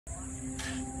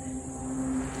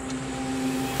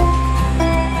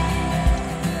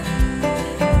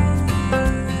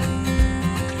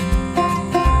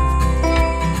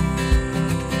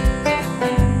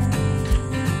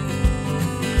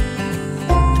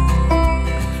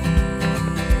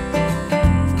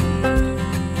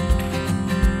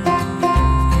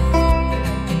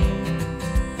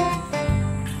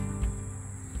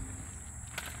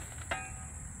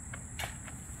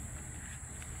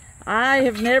I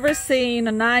have never seen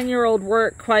a 9-year-old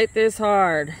work quite this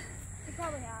hard. You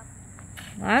probably have.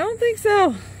 I don't think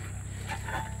so.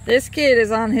 This kid is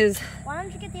on his... Why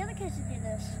don't you get the other kids to do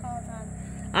this all the time?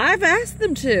 I've asked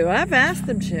them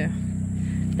to.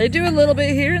 They do a little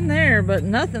bit here and there, but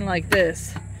nothing like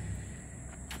this.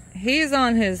 He's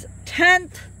on his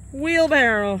 10th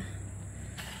wheelbarrow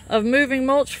of moving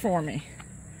mulch for me.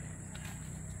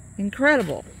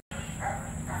 Incredible.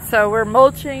 So we're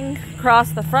mulching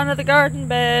across the front of the garden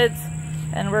beds,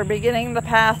 and we're beginning the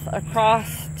path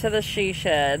across to the she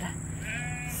shed.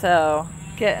 So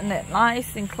getting it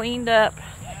nice and cleaned up,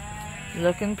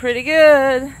 looking pretty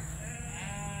good.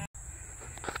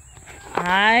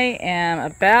 I am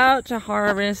about to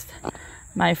harvest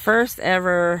my first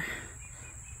ever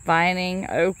vining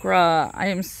okra. I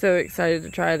am so excited to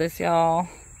try this, y'all.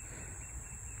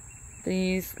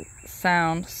 These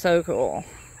sound so cool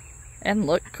and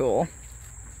look cool.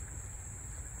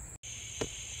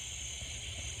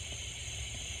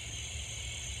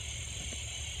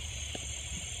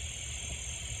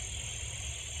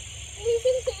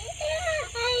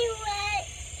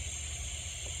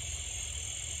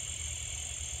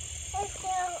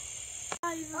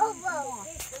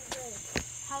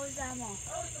 How is that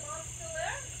moth? Oh, is the moth still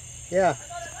there? Yeah,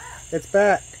 it's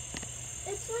back.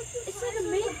 It's like a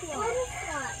mayfly.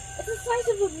 It's the size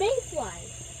of a mayfly.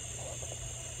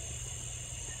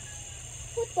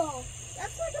 What the?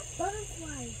 That's like a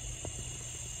butterfly.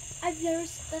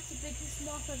 That's the biggest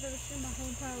moth I've ever seen in my whole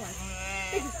entire life.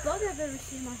 Biggest bug I've ever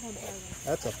seen in my whole entire life.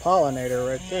 That's a pollinator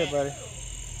right there, buddy.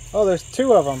 Oh, there's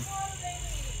 2 of them.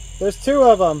 There's 2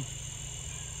 of them.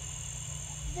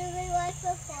 Do they like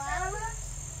the flowers?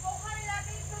 Oh, honey, that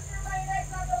means that you're laying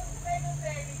eggs on those tomatoes,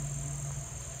 baby.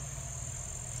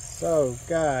 So,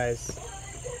 guys.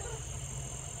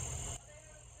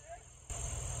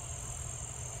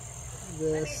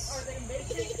 This Are they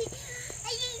making?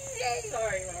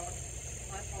 Sorry,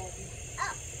 my fault.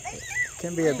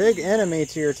 can be a big enemy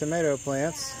to your tomato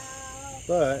plants,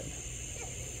 but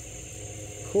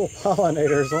cool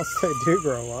pollinators once they do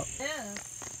grow up.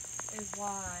 This is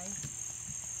why.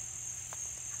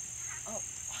 Oh,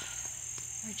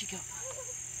 where'd you go?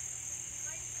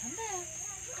 Come back.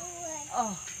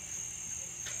 Oh.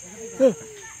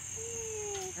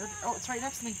 Oh, it's right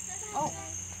next to me. Oh.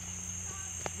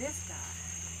 This guy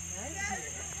right here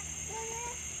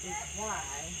is why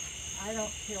I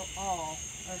don't kill all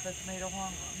of the tomato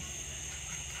hornworms.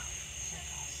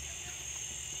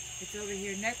 It's over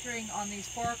here nectaring on these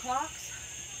 4 o'clocks.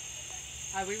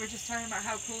 We were just talking about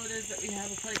how cool it is that we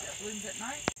have a place that blooms at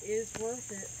night. It is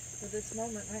worth it for this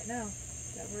moment right now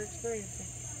that we're experiencing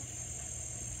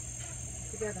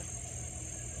together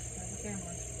as a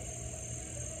family.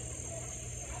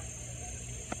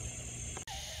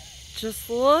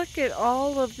 Just look at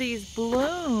all of these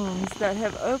blooms that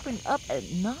have opened up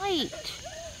at night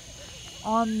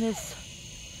on this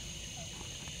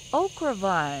okra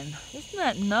vine. Isn't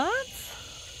that nuts?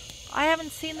 I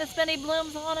haven't seen this many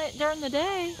blooms on it during the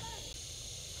day.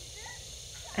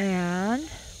 And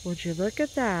would you look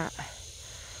at that?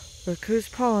 Look who's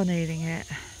pollinating it.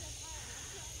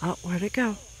 Oh, where'd it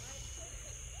go?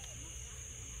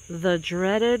 The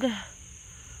dreaded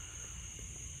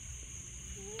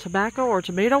tobacco or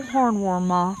tomato hornworm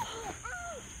moth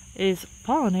is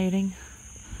pollinating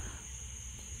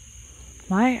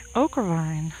my okra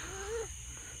vine.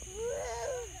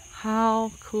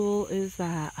 How cool is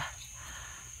that?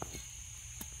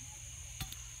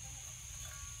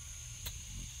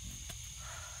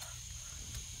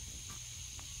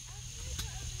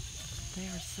 They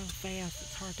are so fast,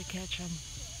 it's hard to catch them.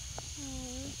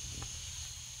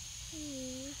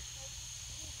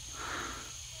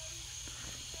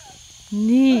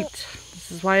 Neat.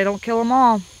 This is why I don't kill them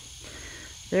all.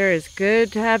 There is good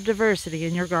to have diversity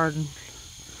in your garden.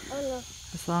 Oh no.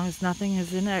 As long as nothing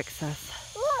is in excess.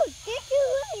 Oh, get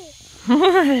you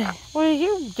away. What are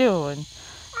you doing?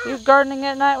 You gardening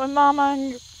at night with Mama and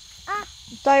your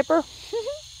diaper?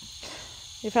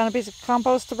 You found a piece of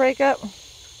compost to break up?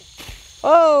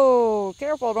 Oh,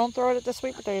 careful, don't throw it at the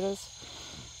sweet potatoes.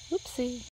 Oopsie.